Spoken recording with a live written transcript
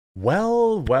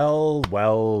Well.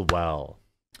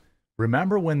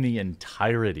 Remember when the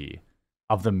entirety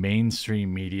of the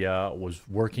mainstream media was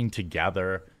working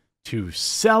together to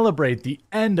celebrate the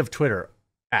end of Twitter,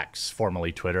 X,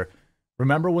 formerly Twitter?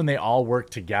 Remember when they all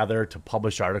worked together to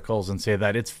publish articles and say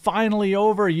that it's finally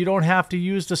over? You don't have to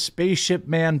use the Spaceship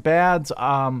Man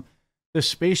the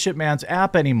Spaceship Man's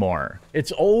app anymore.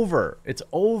 It's over. It's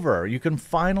over. You can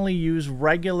finally use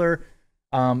regular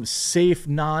safe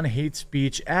non-hate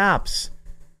speech apps.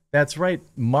 That's right.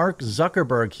 Mark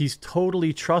Zuckerberg, he's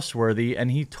totally trustworthy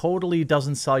and he totally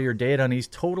doesn't sell your data and he's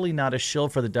totally not a shill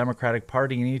for the Democratic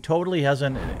Party and he totally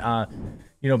hasn't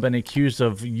been accused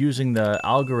of using the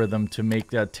algorithm to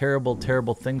make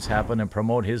terrible things happen and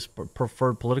promote his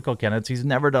preferred political candidates. He's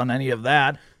never done any of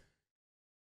that.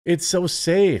 It's so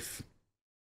safe.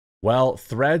 Well,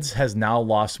 Threads has now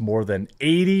lost more than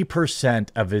 80%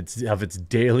 of its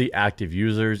daily active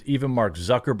users. Even Mark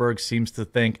Zuckerberg seems to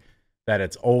think that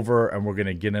it's over, and we're going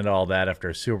to get into all that after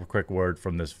a super quick word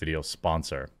from this video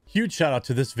sponsor. Huge shout out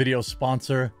to this video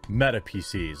sponsor, Meta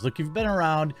PCs. Look, you've been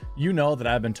around, you know that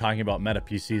I've been talking about Meta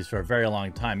PCs for a very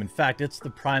long time. In fact, it's the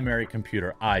primary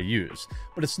computer I use.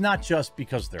 But it's not just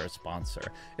because they're a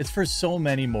sponsor. It's for so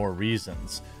many more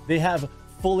reasons. They have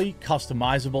fully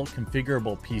customizable,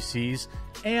 configurable PCs,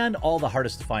 and all the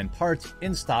hardest to find parts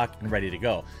in stock and ready to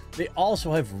go. They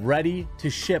also have ready to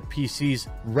ship PCs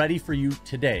ready for you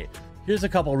today. Here's a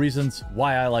couple reasons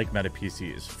why I like Meta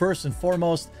PCs. First and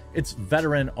foremost, it's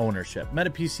veteran ownership. Meta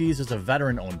PCs is a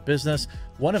veteran-owned business.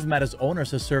 One of Meta's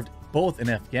owners has served both in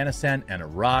Afghanistan and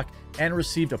Iraq and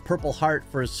received a Purple Heart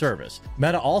for his service.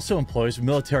 Meta also employs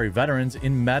military veterans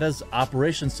in Meta's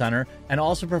operations center and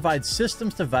also provides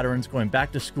systems to veterans going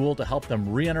back to school to help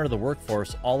them re-enter the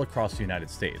workforce all across the United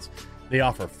States. They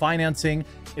offer financing.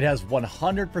 It has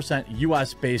 100%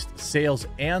 US-based sales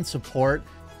and support.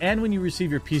 And when you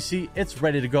receive your PC, it's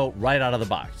ready to go right out of the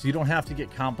box. You don't have to get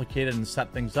complicated and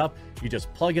set things up. You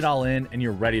just plug it all in and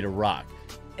you're ready to rock.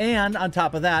 And on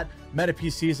top of that, Meta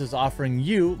PCs is offering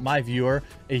you, my viewer,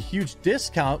 a huge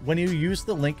discount when you use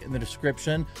the link in the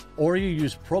description or you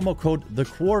use promo code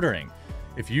TheQuartering.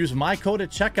 If you use my code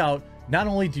at checkout, not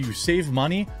only do you save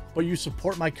money, but you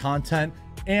support my content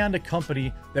and a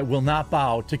company that will not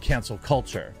bow to cancel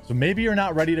culture. So maybe you're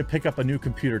not ready to pick up a new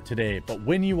computer today, but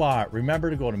when you are, remember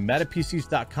to go to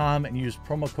metapcs.com and use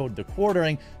promo code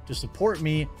TheQuartering to support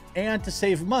me and to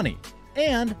save money.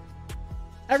 And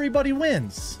everybody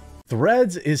wins.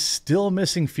 Threads is still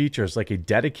missing features like a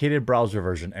dedicated browser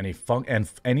version and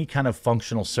any kind of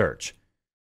functional search.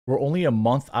 We're only a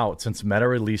month out since Meta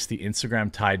released the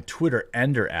Instagram-tied Twitter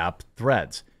Ender app,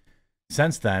 Threads.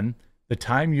 Since then, the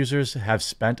time users have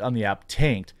spent on the app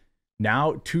tanked.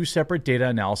 Now, two separate data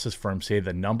analysis firms say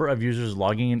the number of users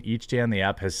logging in each day on the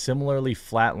app has similarly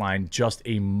flatlined just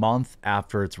a month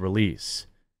after its release.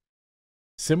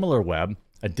 SimilarWeb,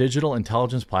 a digital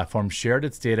intelligence platform, shared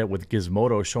its data with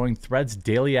Gizmodo, showing Threads'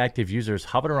 daily active users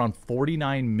hovered around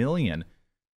 49 million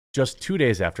just 2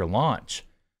 days after launch.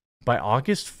 By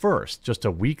August 1st, just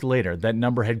a week later, that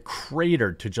number had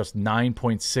cratered to just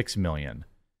 9.6 million.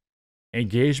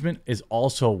 Engagement is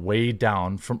also way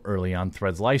down from early on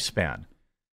Threads' lifespan.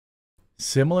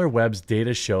 SimilarWeb's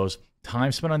data shows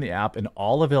time spent on the app in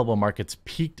all available markets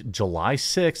peaked July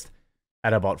 6th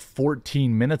at about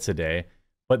 14 minutes a day,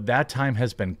 but that time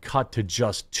has been cut to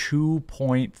just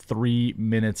 2.3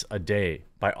 minutes a day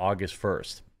by August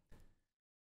 1st.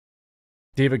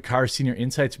 David Carr, Senior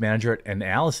Insights Manager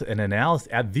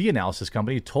at the analysis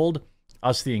company, told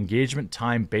us the engagement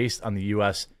time based on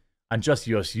US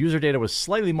user data was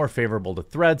slightly more favorable to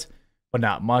Threads, but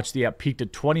not much. The app peaked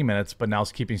at 20 minutes, but now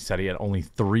is keeping steady at only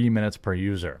 3 minutes per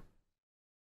user.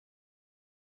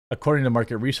 According to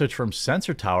market research firm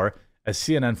Sensor Tower, as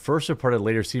CNN first reported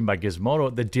later seen by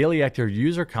Gizmodo, the daily active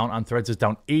user count on Threads is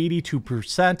down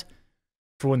 82%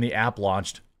 for when the app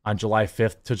launched on July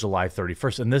 5th to July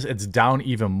 31st, and it's down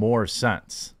even more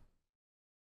since.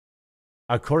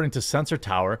 According to Sensor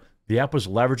Tower, the app was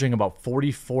leveraging about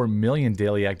 44 million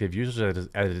daily active users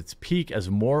at its peak as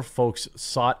more folks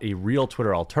sought a real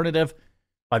Twitter alternative.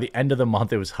 By the end of the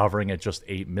month, it was hovering at just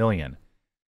 8 million.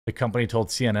 The company told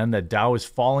CNN that Dow is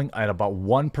falling at about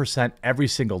 1% every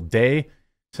single day.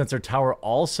 Sensor Tower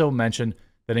also mentioned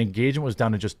that engagement was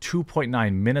down to just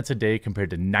 2.9 minutes a day compared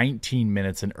to 19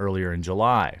 minutes earlier in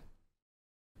July.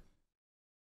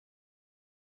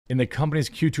 In the company's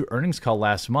Q2 earnings call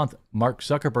last month, Mark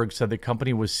Zuckerberg said the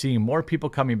company was seeing more people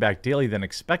coming back daily than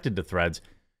expected to Threads.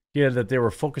 He added that they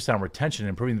were focused on retention and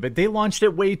improving, but they launched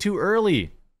it way too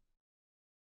early.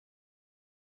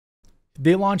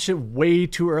 They launched it way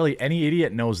too early. Any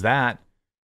idiot knows that.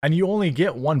 And you only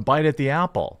get one bite at the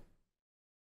apple.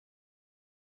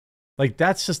 Like,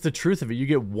 that's just the truth of it. You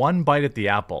get one bite at the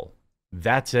apple.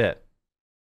 That's it.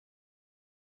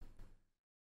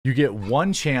 You get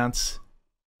one chance,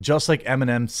 just like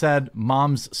Eminem said,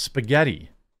 mom's spaghetti.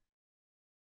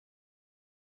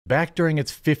 Back during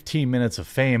its 15 minutes of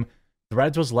fame,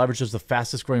 Threads was leveraged as the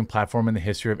fastest growing platform in the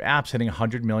history of apps, hitting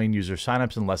 100 million user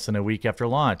signups in less than a week after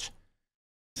launch.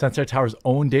 Sensor Tower's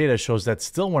own data shows that's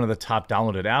still one of the top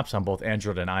downloaded apps on both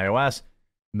Android and iOS.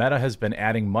 Meta has been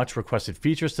adding much requested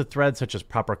features to Threads, such as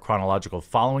proper chronological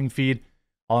following feed,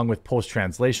 along with post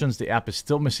translations. The app is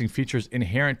still missing features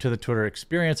inherent to the Twitter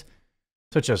experience,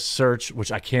 such as search,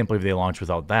 which I can't believe they launched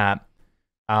without that,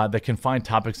 that can find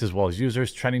topics as well as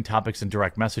users, trending topics, and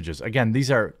direct messages. Again,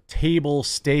 these are table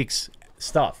stakes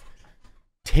stuff.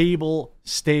 Table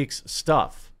stakes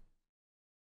stuff.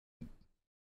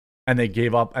 And they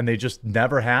gave up, and they just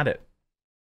never had it.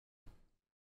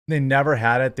 They never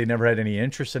had it. They never had any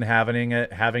interest in having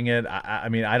it. I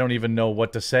mean, I don't even know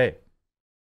what to say.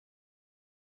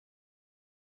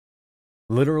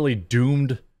 Literally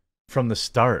doomed from the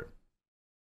start.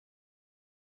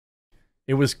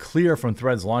 It was clear from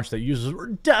Threads launch that users were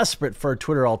desperate for a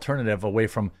Twitter alternative away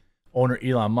from owner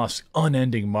Elon Musk's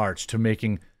unending march toward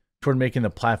making the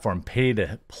platform pay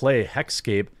to play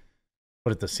hexscape.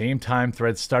 But at the same time,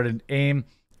 Threads' started aim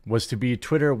was to be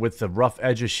Twitter with the rough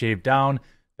edges shaved down,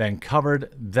 then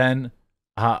covered, then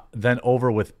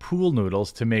over with pool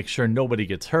noodles to make sure nobody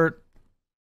gets hurt.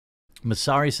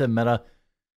 Masari said Meta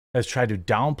has tried to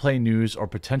downplay news or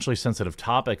potentially sensitive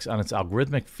topics on its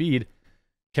algorithmic feed.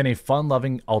 Can a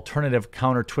fun-loving alternative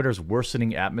counter Twitter's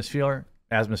worsening atmosphere?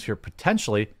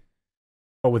 Potentially,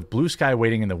 but with Blue Sky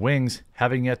waiting in the wings,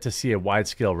 having yet to see a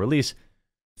wide-scale release,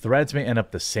 Threads may end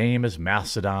up the same as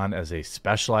Mastodon as a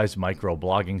specialized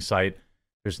micro-blogging site.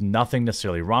 There's nothing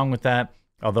necessarily wrong with that,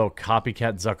 although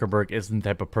copycat Zuckerberg isn't the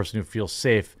type of person who feels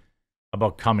safe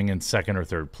about coming in second or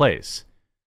third place.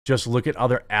 Just look at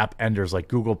other app enders like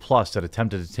Google Plus that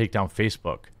attempted to take down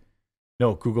Facebook.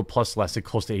 No, Google Plus lasted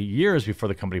close to 8 years before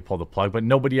the company pulled the plug, but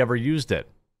nobody ever used it.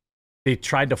 They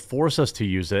tried to force us to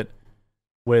use it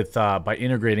by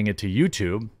integrating it to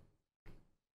YouTube.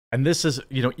 And this is,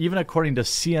 even according to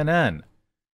CNN,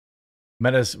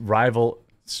 Meta's rival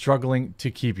struggling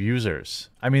to keep users.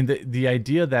 I mean, the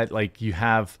idea that like you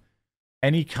have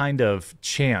any kind of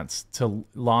chance to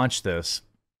launch this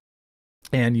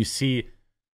and you see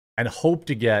and hope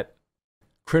to get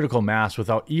critical mass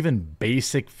without even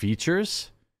basic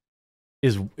features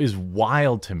is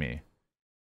wild to me.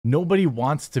 Nobody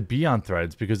wants to be on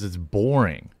Threads because it's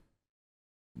boring.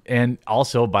 And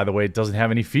also, by the way, it doesn't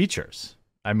have any features.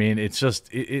 I mean, it's just,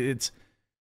 it's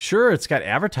sure, it's got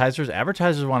advertisers.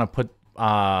 Advertisers want to put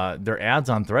their ads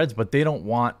on Threads, but they don't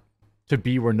want to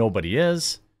be where nobody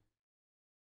is.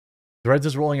 Threads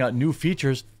is rolling out new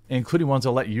features, including ones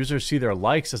that let users see their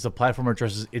likes as the platform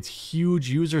addresses its huge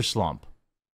user slump.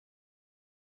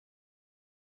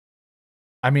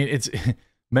 I mean, it's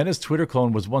Meta's Twitter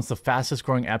clone was once the fastest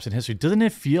growing apps in history. Doesn't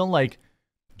it feel like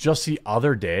just the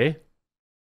other day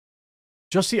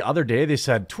they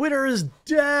said, Twitter is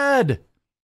dead.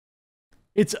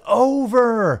 It's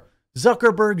over.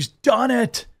 Zuckerberg's done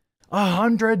it.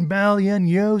 100 million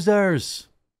users.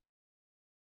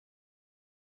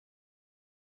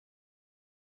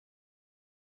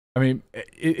 I mean,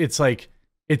 it's like,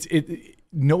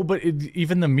 nobody,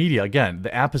 even the media, again,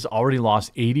 the app has already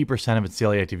lost 80% of its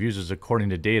daily active users according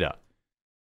to data.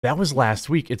 That was last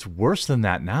week. It's worse than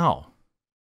that now.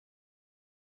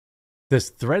 This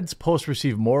Threads post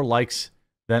received more likes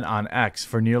than on X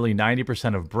for nearly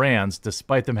 90% of brands,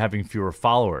 despite them having fewer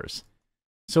followers.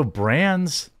 So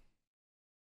brands,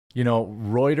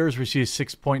 Reuters received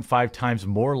 6.5 times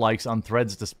more likes on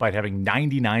Threads despite having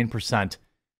 99%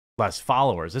 less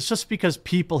followers. It's just because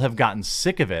people have gotten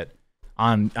sick of it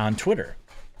on Twitter.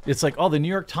 It's like, oh, the New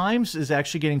York Times is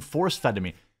actually getting force-fed to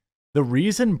me. The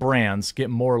reason brands get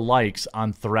more likes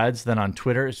on Threads than on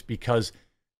Twitter is because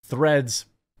Threads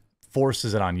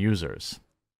forces it on users.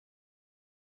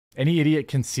 Any idiot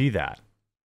can see that.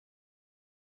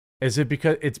 Is it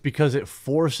because it's because it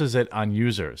forces it on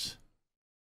users?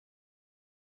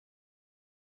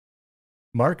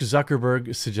 Mark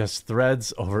Zuckerberg suggests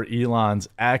Threads over Elon's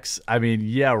X. I mean,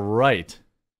 yeah, right.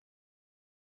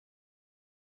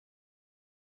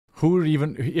 Who would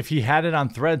even, if he had it on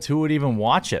Threads, who would even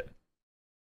watch it?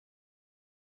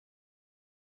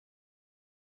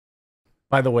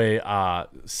 By the way,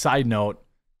 side note,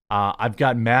 I've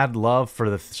got mad love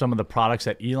for some of the products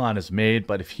that Elon has made,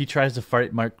 but if he tries to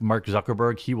fight Mark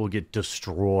Zuckerberg, he will get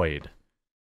destroyed.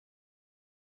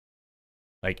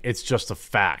 Like, it's just a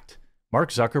fact. Mark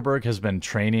Zuckerberg has been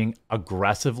training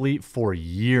aggressively for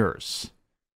years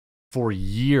for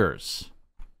years.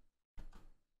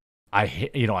 I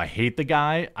hate the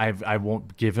guy. I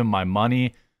won't give him my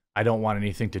money. I don't want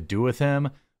anything to do with him.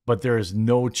 But there is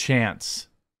no chance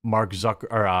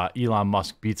Elon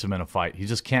Musk beats him in a fight. He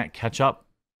just can't catch up.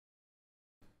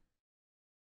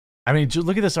 I mean,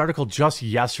 look at this article just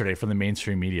yesterday from the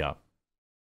mainstream media.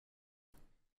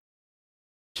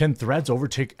 Can Threads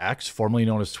overtake X, formerly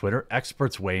known as Twitter?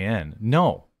 Experts weigh in.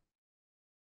 No.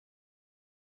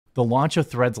 The launch of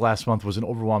Threads last month was an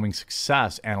overwhelming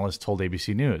success, analysts told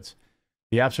ABC News.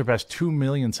 The app surpassed 2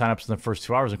 million signups in the first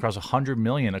 2 hours and crossed 100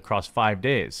 million across 5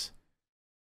 days.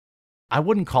 I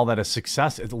wouldn't call that a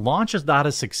success. The launch is not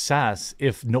a success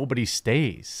if nobody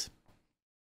stays.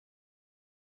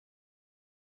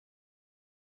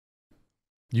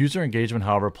 User engagement,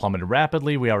 however, plummeted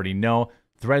rapidly. We already know.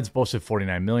 Threads boasted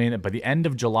 49 million. By the end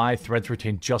of July, Threads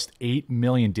retained just 8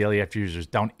 million daily active users,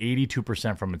 down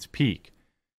 82% from its peak.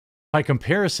 By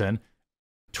comparison,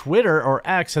 Twitter, or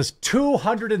X, has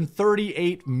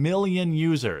 238 million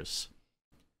users.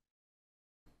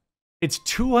 It's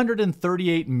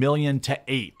 238 million to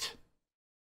 8.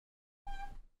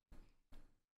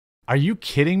 Are you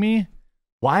kidding me?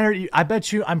 Why are you? I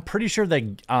bet you, I'm pretty sure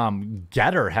that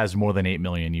Getter has more than 8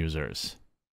 million users.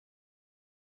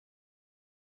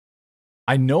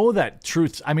 I know that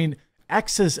Threads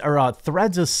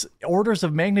is orders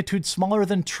of magnitude smaller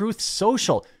than Truth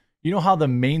Social. You know how the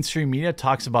mainstream media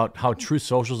talks about how Truth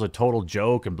Social is a total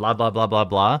joke and blah, blah, blah, blah,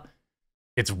 blah?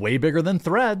 It's way bigger than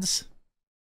Threads.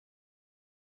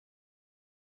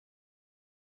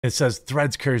 It says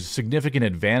Threads carries significant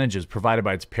advantages provided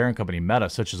by its parent company Meta,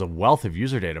 such as a wealth of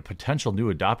user data, potential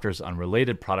new adopters on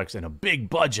related products, and a big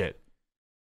budget.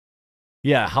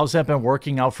 Yeah, how's that been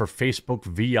working out for Facebook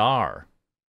VR?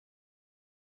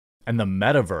 And the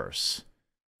metaverse?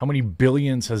 How many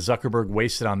billions has Zuckerberg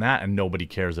wasted on that and nobody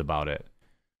cares about it?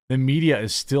 The media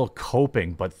is still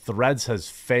coping, but Threads has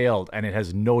failed and it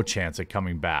has no chance at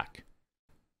coming back.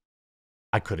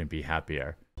 I couldn't be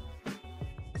happier.